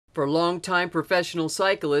For longtime professional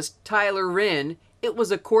cyclist Tyler Wren, it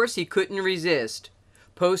was a course he couldn't resist.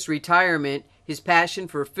 Post-retirement, his passion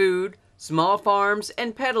for food, small farms,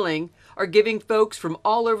 and pedaling are giving folks from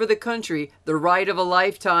all over the country the ride of a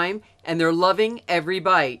lifetime, and they're loving every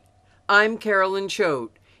bite. I'm Carolyn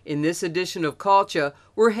Choate. In this edition of Cultchah,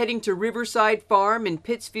 we're heading to Riverside Farm in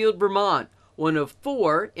Pittsfield, Vermont, one of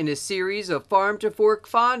 4 in a series of farm-to-fork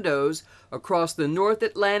fondos across the North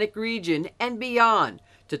Atlantic region and beyond,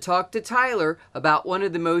 to talk to Tyler about one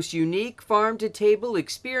of the most unique farm-to-table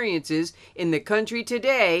experiences in the country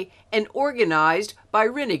today and organized by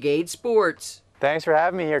Wrenegade Sports. Thanks for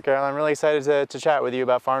having me here, Carolyn. I'm really excited to chat with you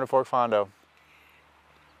about farm-to-fork fondo.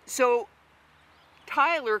 So,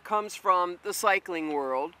 Tyler comes from the cycling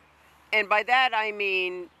world, and by that I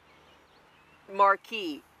mean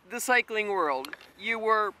marquee, the cycling world. You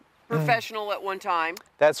were professional at one time.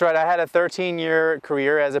 That's right. I had a 13-year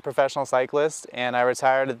career as a professional cyclist, and I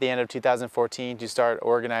retired at the end of 2014 to start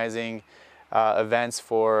organizing events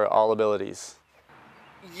for all abilities.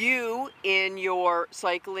 You, in your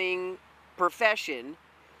cycling profession,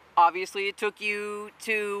 obviously it took you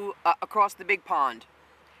to across the big pond.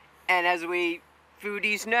 And as we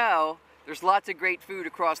foodies know, there's lots of great food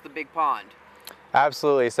across the big pond.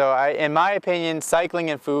 Absolutely. So in my opinion, cycling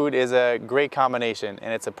and food is a great combination,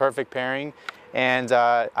 and it's a perfect pairing. And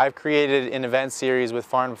I've created an event series with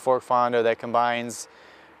Farm to Fork Fondo that combines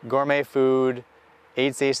gourmet food,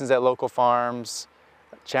 aid stations at local farms,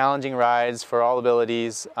 challenging rides for all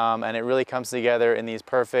abilities, and it really comes together in these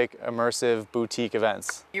perfect, immersive boutique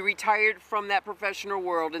events. You retired from that professional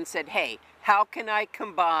world and said, hey, how can I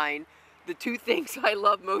combine the two things I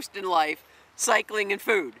love most in life, cycling and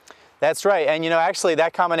food? That's right, and you know, actually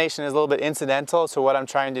that combination is a little bit incidental to what I'm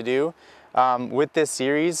trying to do. With this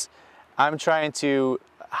series, I'm trying to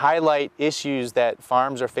highlight issues that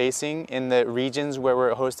farms are facing in the regions where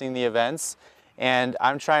we're hosting the events, and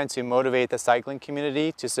I'm trying to motivate the cycling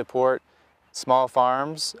community to support small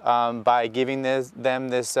farms by giving them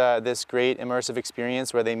this great immersive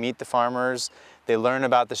experience where they meet the farmers, they learn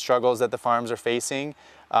about the struggles that the farms are facing,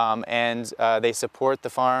 and they support the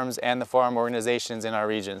farms and the farm organizations in our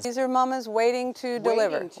regions. These are mamas waiting to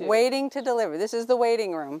deliver. Waiting to deliver. This is the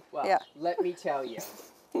waiting room. Well, yeah. Let me tell you,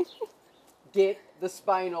 get the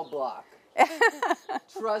spinal block.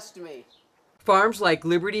 Trust me. Farms like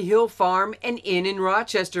Liberty Hill Farm and Inn in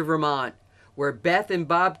Rochester, Vermont, where Beth and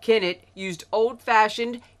Bob Kennett used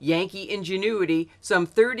old-fashioned Yankee ingenuity some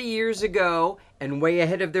 30 years ago and way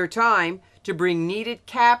ahead of their time to bring needed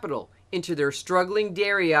capital into their struggling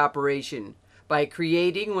dairy operation by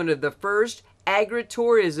creating one of the first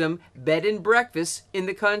agritourism bed and breakfasts in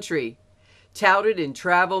the country. Touted in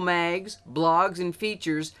travel mags, blogs, and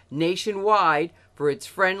features nationwide for its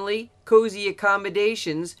friendly, cozy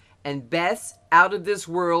accommodations and Beth's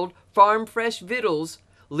out-of-this-world farm-fresh victuals,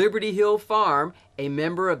 Liberty Hill Farm, a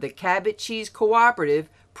member of the Cabot Cheese Cooperative,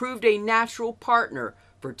 proved a natural partner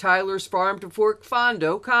for Tyler's farm-to-fork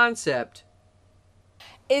fondo concept.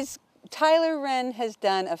 Tyler Wren has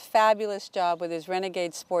done a fabulous job with his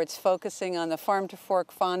Wrenegade Sports focusing on the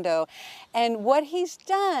farm-to-fork fondo, and what he's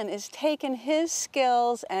done is taken his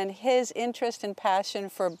skills and his interest and passion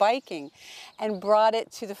for biking and brought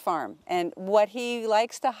it to the farm. And what he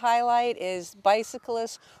likes to highlight is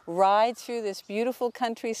bicyclists ride through this beautiful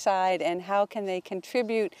countryside and how can they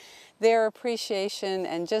contribute their appreciation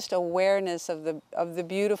and just awareness of the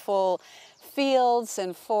beautiful fields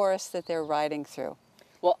and forests that they're riding through.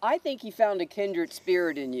 Well, I think he found a kindred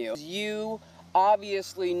spirit in you. You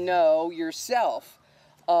obviously know yourself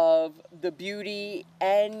of the beauty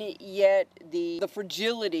and yet the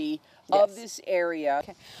fragility of this area.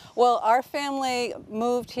 Okay. Well, our family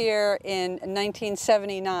moved here in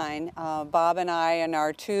 1979, Bob and I and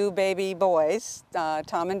our 2 baby boys,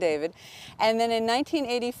 Tom and David. And then in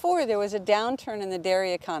 1984, there was a downturn in the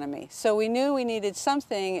dairy economy. So we knew we needed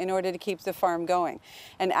something in order to keep the farm going.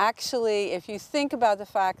 And actually, if you think about the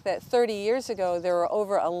fact that 30 years ago, there were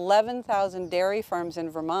over 11,000 dairy farms in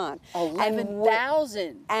Vermont.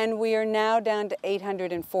 11,000! And we are now down to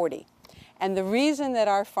 840. And the reason that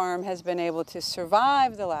our farm has been able to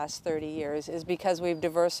survive the last 30 years is because we've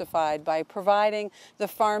diversified by providing the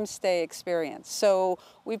farm stay experience. So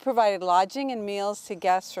we provided lodging and meals to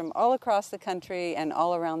guests from all across the country and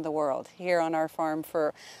all around the world here on our farm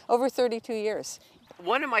for over 32 years.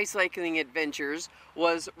 One of my cycling adventures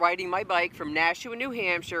was riding my bike from Nashua, New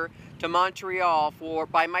Hampshire to Montreal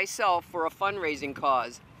by myself for a fundraising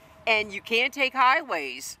cause. And you can't take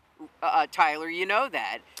highways, Tyler, you know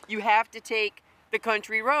that. You have to take the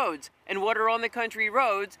country roads. And what are on the country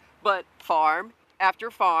roads but farm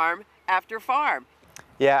after farm after farm?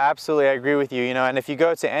 Yeah, absolutely. I agree with you. You know, and if you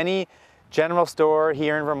go to any general store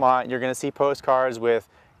here in Vermont, you're going to see postcards with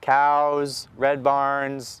cows, red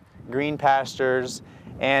barns, green pastures,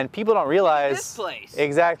 and people don't realize this place.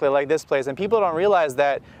 Exactly like this place, and people don't realize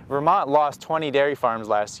that Vermont lost 20 dairy farms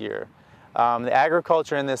last year. The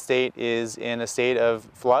agriculture in this state is in a state of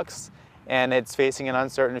flux, and it's facing an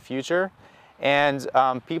uncertain future, and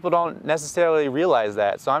people don't necessarily realize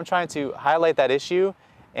that. So I'm trying to highlight that issue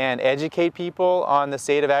and educate people on the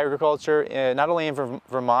state of agriculture, not only in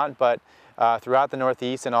Vermont, but throughout the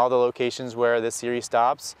Northeast and all the locations where this series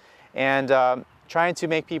stops, and trying to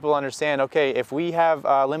make people understand, okay, if we have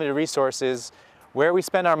limited resources, where we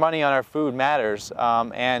spend our money on our food matters.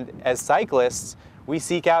 And as cyclists, we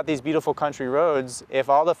seek out these beautiful country roads. If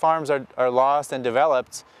all the farms are lost and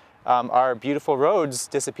developed, our beautiful roads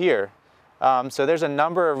disappear. So there's a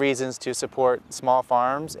number of reasons to support small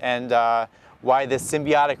farms, and why this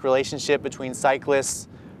symbiotic relationship between cyclists,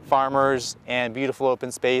 farmers, and beautiful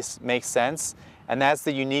open space makes sense. And that's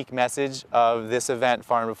the unique message of this event,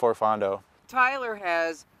 Farm Before Fondo. Tyler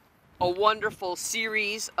has a wonderful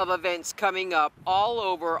series of events coming up all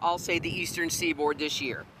over, I'll say, the Eastern Seaboard this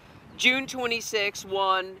year. June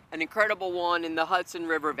 26th, an incredible one in the Hudson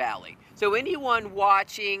River Valley. So anyone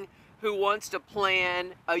watching who wants to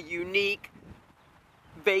plan a unique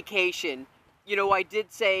vacation, you know, I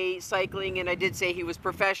did say cycling and I did say he was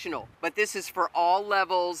professional, but this is for all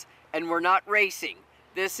levels, and we're not racing.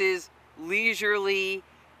 This is leisurely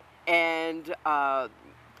and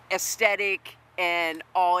aesthetic and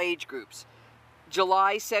all age groups.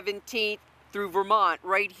 July 17th through Vermont,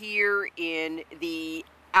 right here in the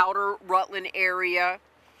outer Rutland area.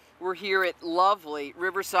 We're here at lovely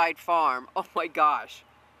Riverside Farm. Oh my gosh.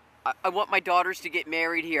 I want my daughters to get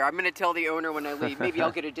married here. I'm going to tell the owner when I leave. Maybe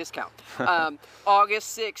I'll get a discount.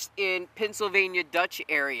 August 6th in Pennsylvania Dutch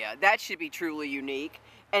area. That should be truly unique.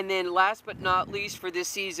 And then last but not least for this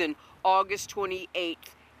season, August 28th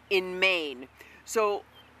in Maine. So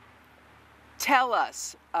tell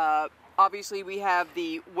us, obviously we have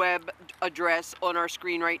the web address on our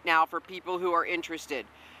screen right now for people who are interested.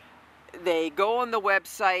 They go on the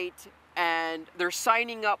website and they're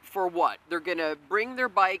signing up for what? They're going to bring their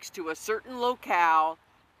bikes to a certain locale.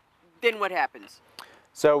 Then what happens?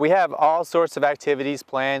 So we have all sorts of activities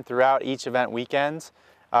planned throughout each event weekend.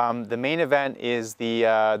 The main event is the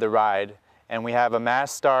ride, and we have a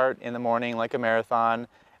mass start in the morning like a marathon,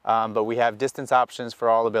 but we have distance options for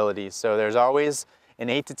all abilities. So there's always an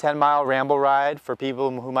 8 to 10 mile ramble ride for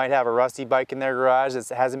people who might have a rusty bike in their garage that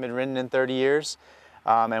hasn't been ridden in 30 years.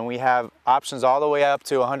 And we have options all the way up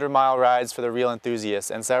to 100-mile rides for the real enthusiasts,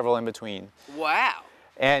 and several in between. Wow.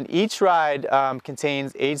 And each ride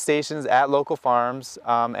contains aid stations at local farms,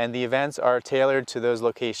 and the events are tailored to those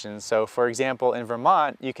locations. So for example, in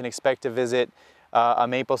Vermont, you can expect to visit a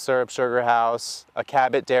maple syrup sugar house, a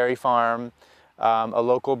Cabot dairy farm, a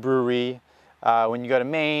local brewery. When you go to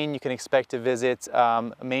Maine, you can expect to visit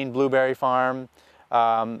a Maine blueberry farm,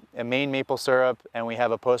 a Maine maple syrup, and we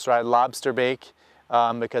have a post-ride lobster bake.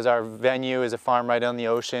 Because our venue is a farm right on the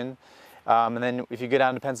ocean. And then if you go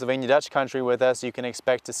down to Pennsylvania Dutch country with us, you can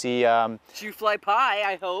expect to see... shoe fly pie,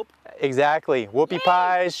 I hope. Exactly. Whoopie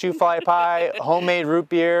pies, shoe fly pie, homemade root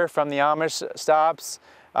beer from the Amish stops,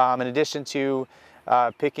 in addition to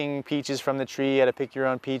picking peaches from the tree at a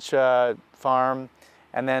pick-your-own-peach farm.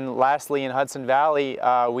 And then lastly, in Hudson Valley,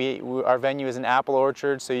 our venue is an apple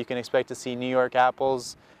orchard, so you can expect to see New York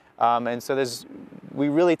apples. And so we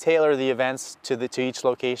really tailor the events to each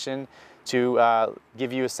location to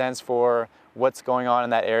give you a sense for what's going on in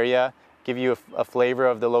that area, give you a flavor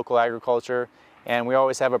of the local agriculture. And we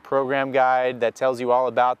always have a program guide that tells you all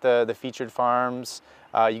about the featured farms.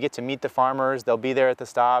 You get to meet the farmers. They'll be there at the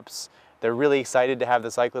stops. They're really excited to have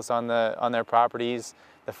the cyclists on their properties.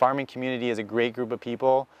 The farming community is a great group of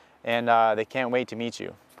people, and they can't wait to meet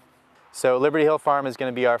you. So Liberty Hill Farm is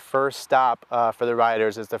going to be our first stop for the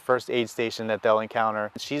riders. It's the first aid station that they'll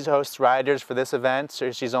encounter. She hosts riders for this event.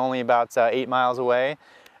 So she's only about 8 miles away.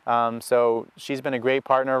 So she's been a great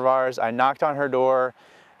partner of ours. I knocked on her door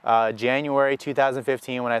January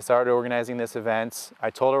 2015 when I started organizing this event. I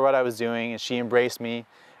told her what I was doing, and she embraced me.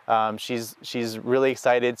 She's really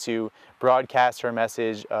excited to broadcast her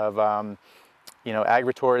message of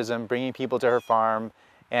agritourism, bringing people to her farm.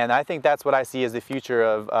 And I think that's what I see as the future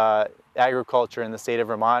of agriculture in the state of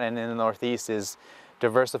Vermont and in the Northeast, is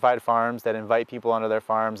diversified farms that invite people onto their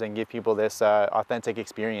farms and give people this authentic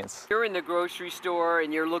experience. You're in the grocery store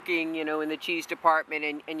and you're looking, in the cheese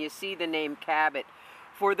department, and you see the name Cabot.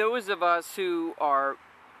 For those of us who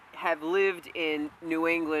have lived in New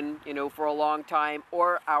England, for a long time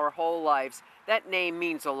or our whole lives, that name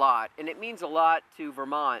means a lot, and it means a lot to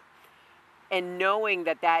Vermont. And knowing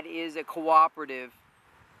that that is a cooperative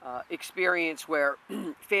experience where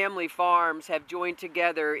family farms have joined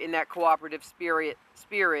together in that cooperative spirit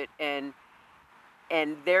and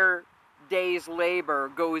their day's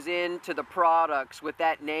labor goes into the products with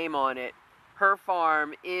that name on it. Her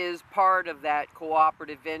farm is part of that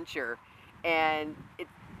cooperative venture, and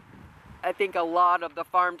I think a lot of the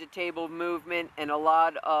farm-to-table movement and a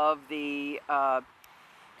lot of the,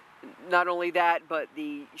 not only that, but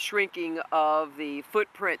the shrinking of the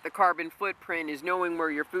footprint, the carbon footprint, is knowing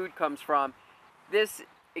where your food comes from. This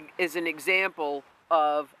is an example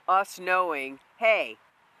of us knowing, hey,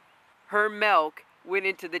 her milk went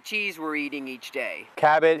into the cheese we're eating each day.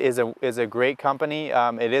 Cabot is a great company.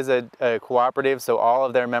 It is a cooperative, so all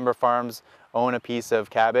of their member farms own a piece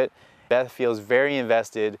of Cabot. Beth feels very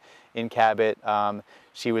invested in Cabot.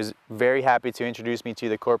 She was very happy to introduce me to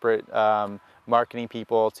the corporate marketing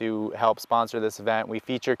people to help sponsor this event. We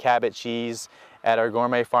feature Cabot cheese at our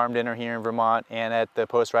gourmet farm dinner here in Vermont and at the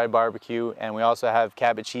post-ride barbecue, and we also have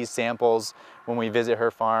Cabot cheese samples when we visit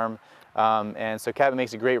her farm. And so Cabot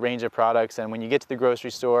makes a great range of products, and when you get to the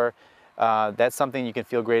grocery store, that's something you can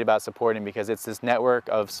feel great about supporting, because it's this network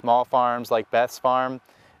of small farms like Beth's farm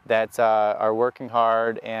that are working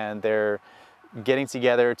hard, and they're getting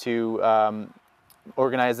together to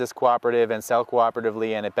organize this cooperative and sell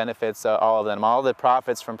cooperatively, and it benefits all of them. All the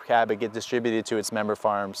profits from Cabot get distributed to its member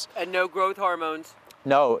farms. And no growth hormones.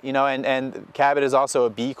 No, you know, and Cabot is also a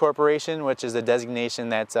B Corporation, which is a designation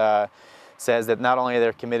that says that not only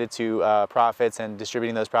they're committed to profits and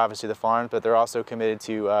distributing those profits to the farms, but they're also committed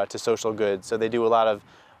to social good. So they do a lot of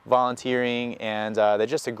volunteering, and they're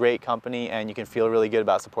just a great company, and you can feel really good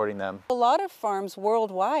about supporting them. A lot of farms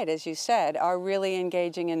worldwide, as you said, are really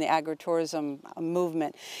engaging in the agritourism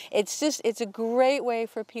movement. It's a great way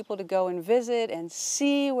for people to go and visit and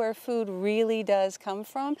see where food really does come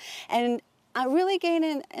from, and I really gain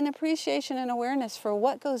an appreciation and awareness for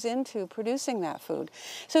what goes into producing that food.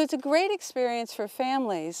 So it's a great experience for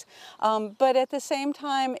families, but at the same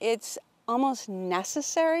time, it's almost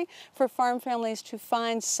necessary for farm families to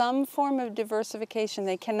find some form of diversification.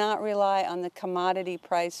 They cannot rely on the commodity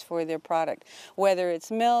price for their product, whether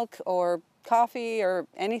it's milk or coffee or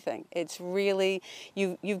anything. It's really,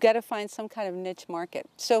 you've got to find some kind of niche market.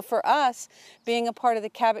 So for us, being a part of the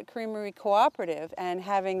Cabot Creamery Cooperative and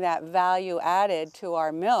having that value added to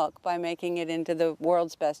our milk by making it into the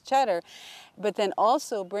world's best cheddar, but then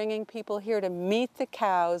also bringing people here to meet the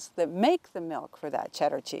cows that make the milk for that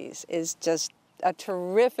cheddar cheese is just a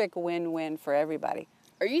terrific win-win for everybody.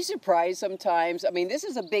 Are you surprised sometimes? I mean, this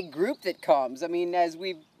is a big group that comes. I mean, as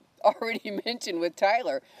we've already mentioned with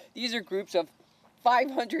Tyler, these are groups of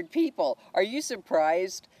 500 people. Are you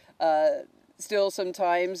surprised still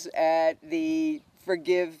sometimes at the,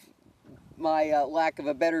 forgive my lack of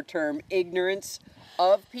a better term, ignorance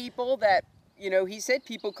of people that, you know, he said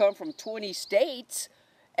people come from 20 states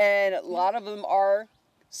and a lot of them are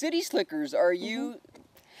city slickers. Are you,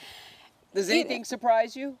 does anything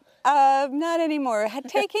surprise you? Not anymore.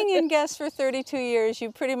 Taking in guests for 32 years,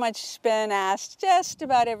 you've pretty much been asked just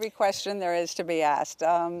about every question there is to be asked.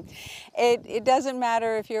 It doesn't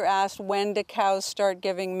matter if you're asked when do cows start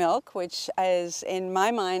giving milk, which is, in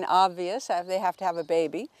my mind, obvious. They have to have a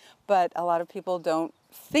baby, but a lot of people don't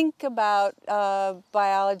think about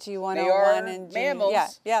biology 101 and mammals. Yeah,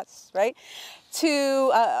 yes, right.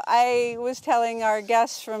 I was telling our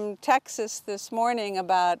guests from Texas this morning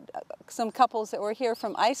about some couples that were here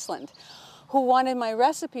from Iceland who wanted my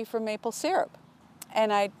recipe for maple syrup.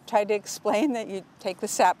 And I tried to explain that you take the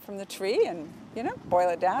sap from the tree and, you know, boil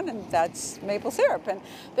it down, and that's maple syrup. And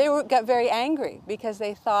they got very angry because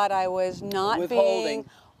they thought I was not being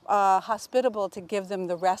hospitable to give them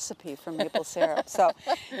the recipe for maple syrup. So,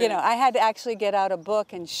 you know, I had to actually get out a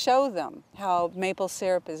book and show them how maple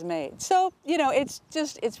syrup is made. So, you know, it's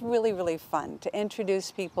really, really fun to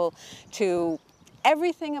introduce people to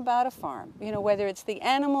everything about a farm, you know, whether it's the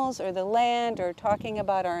animals or the land or talking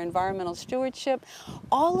about our environmental stewardship.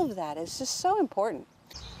 All of that is just so important.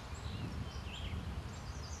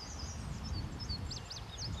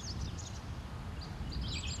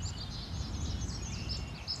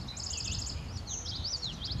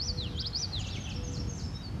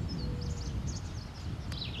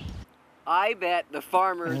 I bet the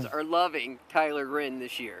farmers are loving Tyler Wren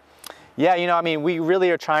this year. Yeah, you know, I mean, we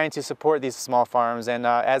really are trying to support these small farms, and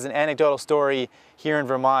as an anecdotal story here in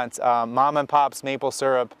Vermont, Mom and Pop's Maple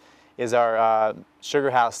Syrup is our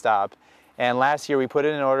sugar house stop, And last year we put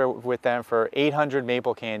in an order with them for 800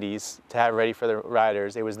 maple candies to have ready for the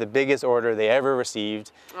riders. It was the biggest order they ever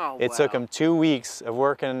received. Oh, it took them 2 weeks of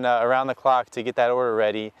working around the clock to get that order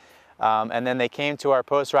ready. And then they came to our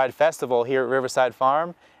post-ride festival here at Riverside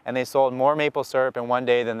Farm, and they sold more maple syrup in one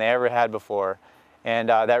day than they ever had before. And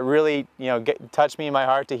that really, touched me in my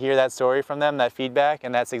heart to hear that story from them, that feedback,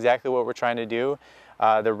 and that's exactly what we're trying to do.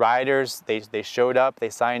 The riders, they showed up, they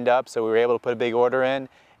signed up, so we were able to put a big order in.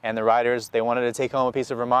 And the riders, they wanted to take home a piece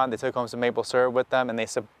of Vermont. They took home some maple syrup with them, and they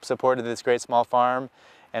supported this great small farm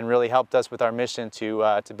and really helped us with our mission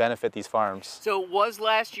to benefit these farms. So was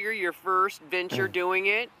last year your first venture doing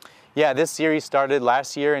it? Yeah, this series started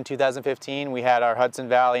last year in 2015. We had our Hudson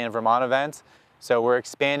Valley and Vermont event. So we're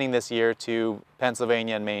expanding this year to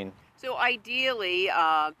Pennsylvania and Maine. So ideally,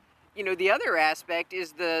 the other aspect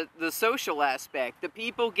is the social aspect, the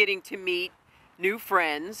people getting to meet new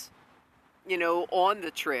friends, on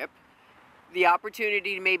the trip, the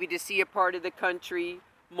opportunity maybe to see a part of the country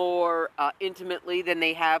more intimately than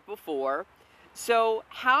they have before. So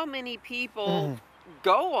how many people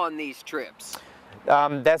go on these trips?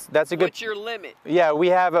 That's a good. What's your limit? Yeah, we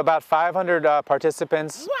have about 500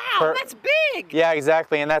 participants. Wow, that's big. Yeah,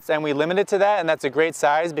 exactly, and we limit it to that, and that's a great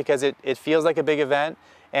size because it feels like a big event,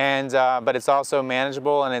 and but it's also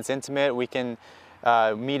manageable and it's intimate. We can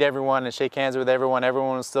meet everyone and shake hands with everyone.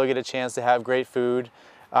 Everyone will still get a chance to have great food.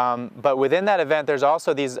 But within that event, there's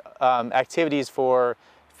also these activities for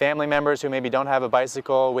family members who maybe don't have a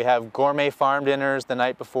bicycle. We have gourmet farm dinners the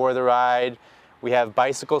night before the ride. We have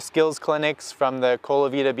bicycle skills clinics from the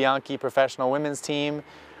Colavita Bianchi professional women's team,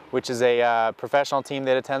 which is a professional team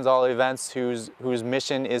that attends all events whose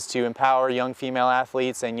mission is to empower young female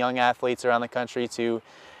athletes and young athletes around the country to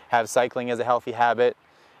have cycling as a healthy habit.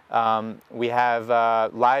 We have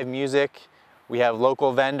live music. We have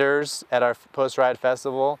local vendors at our post-ride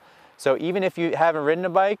festival. So even if you haven't ridden a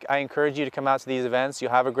bike, I encourage you to come out to these events. You'll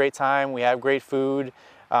have a great time. We have great food.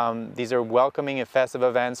 These are welcoming and festive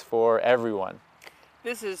events for everyone.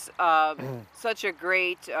 This is such a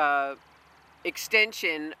great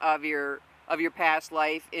extension of your past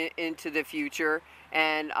life into the future,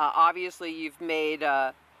 and obviously you've made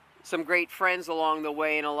some great friends along the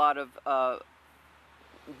way and a lot of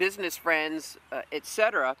business friends,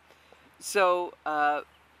 etc. So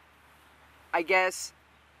I guess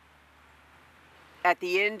at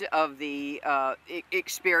the end of the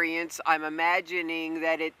experience, I'm imagining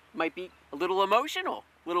that it might be a little emotional,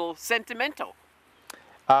 a little sentimental.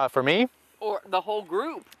 For me? Or the whole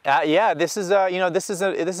group? Yeah, this is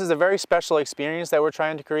a very special experience that we're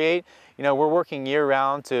trying to create. We're working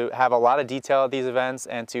year-round to have a lot of detail at these events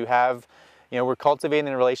and to have, we're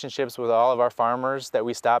cultivating relationships with all of our farmers that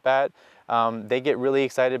we stop at. They get really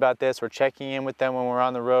excited about this. We're checking in with them when we're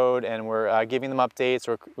on the road, and we're giving them updates.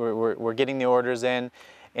 We're getting the orders in,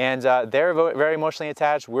 and they're very emotionally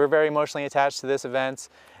attached. We're very emotionally attached to this event,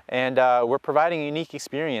 and we're providing a unique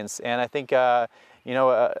experience. And I think a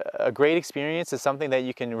great experience is something that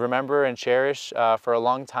you can remember and cherish for a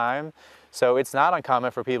long time. So it's not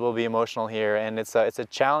uncommon for people to be emotional here, and it's a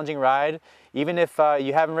challenging ride. Even if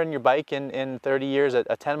you haven't ridden your bike in 30 years, a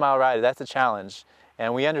 10-mile ride, that's a challenge,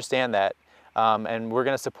 and we understand that. And we're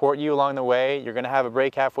going to support you along the way. You're going to have a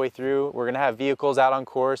break halfway through. We're going to have vehicles out on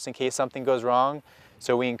course in case something goes wrong.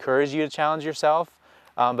 So we encourage you to challenge yourself.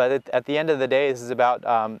 But at the end of the day, this is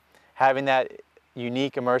about having that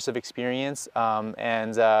unique, immersive experience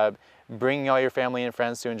and bringing all your family and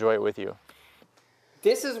friends to enjoy it with you.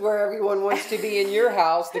 This is where everyone wants to be in your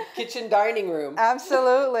house, the kitchen dining room.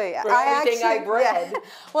 Absolutely. For everything I've read. Yeah.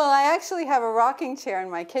 Well, I actually have a rocking chair in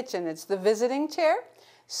my kitchen. It's the visiting chair.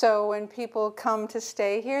 So when people come to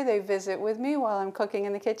stay here, they visit with me while I'm cooking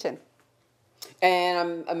in the kitchen. And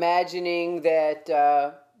I'm imagining that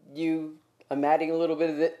I'm adding a little bit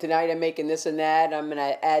of it tonight. I'm making this and that. I'm going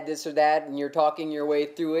to add this or that, and you're talking your way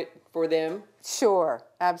through it for them? Sure,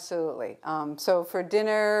 absolutely. So for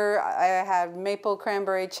dinner, I had maple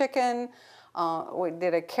cranberry chicken. We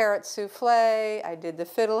did a carrot souffle. I did the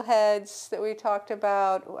fiddleheads that we talked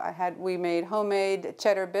about. We made homemade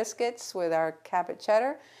cheddar biscuits with our Cabot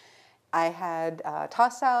cheddar. I had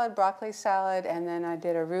tossed salad, broccoli salad, and then I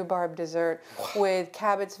did a rhubarb dessert with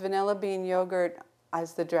Cabot's vanilla bean yogurt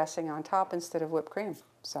as the dressing on top instead of whipped cream.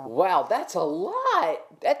 So wow, that's a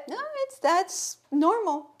lot. That's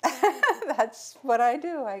normal. That's what I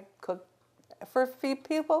do. I cook for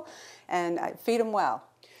people, and I feed them well.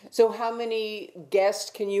 So how many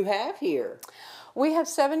guests can you have here? We have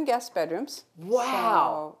 7 guest bedrooms.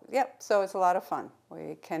 Wow. So, yep, so it's a lot of fun.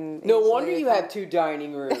 We can No wonder you have 2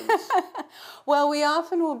 dining rooms. Well, we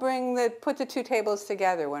often will put the 2 tables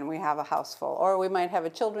together when we have a house full. Or we might have a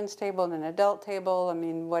children's table and an adult table. I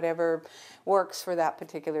mean, whatever works for that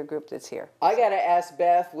particular group that's here. I got to ask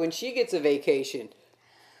Beth when she gets a vacation.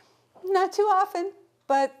 Not too often,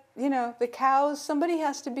 but you know, the cows, somebody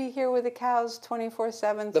has to be here with the cows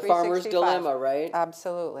 24/7, 365. The farmer's dilemma, right?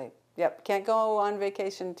 Absolutely. Yep. Can't go on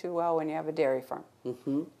vacation too well when you have a dairy farm.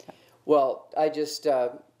 Mm-hmm. Well, I just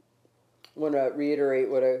want to reiterate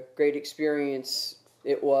what a great experience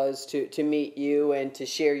it was to meet you and to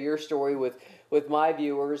share your story with my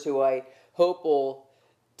viewers, who I hope will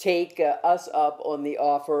take us up on the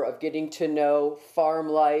offer of getting to know farm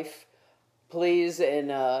life, please,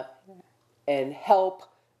 and help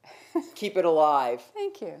keep it alive.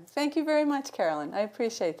 Thank you. Thank you very much, Carolyn. I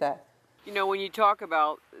appreciate that. You know, when you talk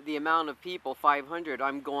about the amount of people, 500,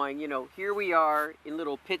 I'm going, you know, here we are in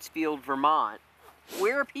little Pittsfield, Vermont.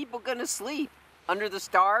 Where are people going to sleep? Under the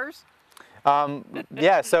stars?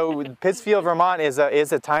 Yeah, so Pittsfield, Vermont is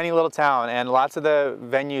a tiny little town, and lots of the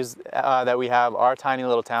venues that we have are tiny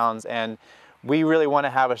little towns, and we really want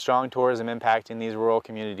to have a strong tourism impact in these rural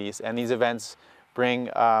communities, and these events bring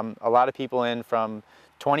a lot of people in from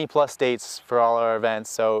 20+ states for all our events.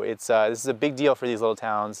 So this is a big deal for these little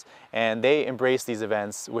towns, and they embrace these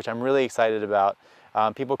events, which I'm really excited about.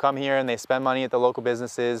 People come here and they spend money at the local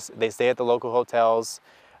businesses, they stay at the local hotels.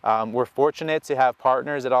 We're fortunate to have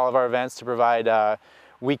partners at all of our events to provide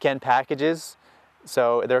weekend packages.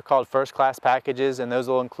 So they're called first class packages, and those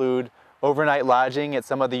will include overnight lodging at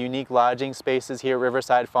some of the unique lodging spaces here at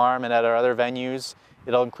Riverside Farm and at our other venues.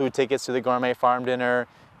 It'll include tickets to the gourmet farm dinner,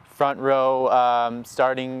 front row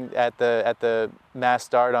starting at the mass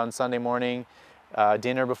start on Sunday morning,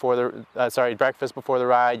 dinner before the breakfast before the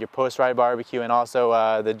ride, your post-ride barbecue, and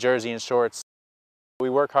also the jersey and shorts. We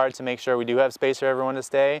work hard to make sure we do have space for everyone to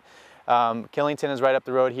stay. Killington is right up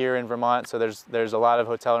the road here in Vermont, so there's a lot of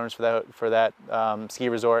hotel rooms for that ski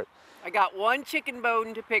resort. I got one chicken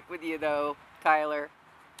bone to pick with you though, Tyler.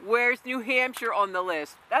 Where's New Hampshire on the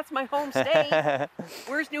list? That's my home state.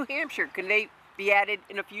 Where's New Hampshire? Can they be added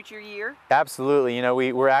in a future year? Absolutely. You know,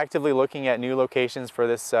 we're actively looking at new locations for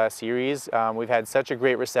this series. We've had such a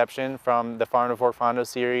great reception from the Farm to Fork Fondo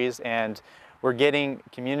series, and we're getting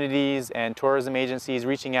communities and tourism agencies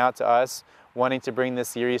reaching out to us wanting to bring this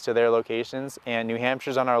series to their locations, and New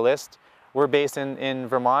Hampshire's on our list. We're based in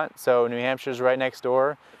Vermont, so New Hampshire's right next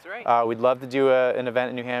door. That's right. We'd love to do an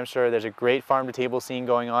event in New Hampshire. There's a great farm to table scene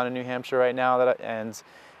going on in New Hampshire right now,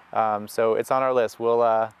 so it's on our list.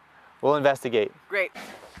 We'll investigate. Great.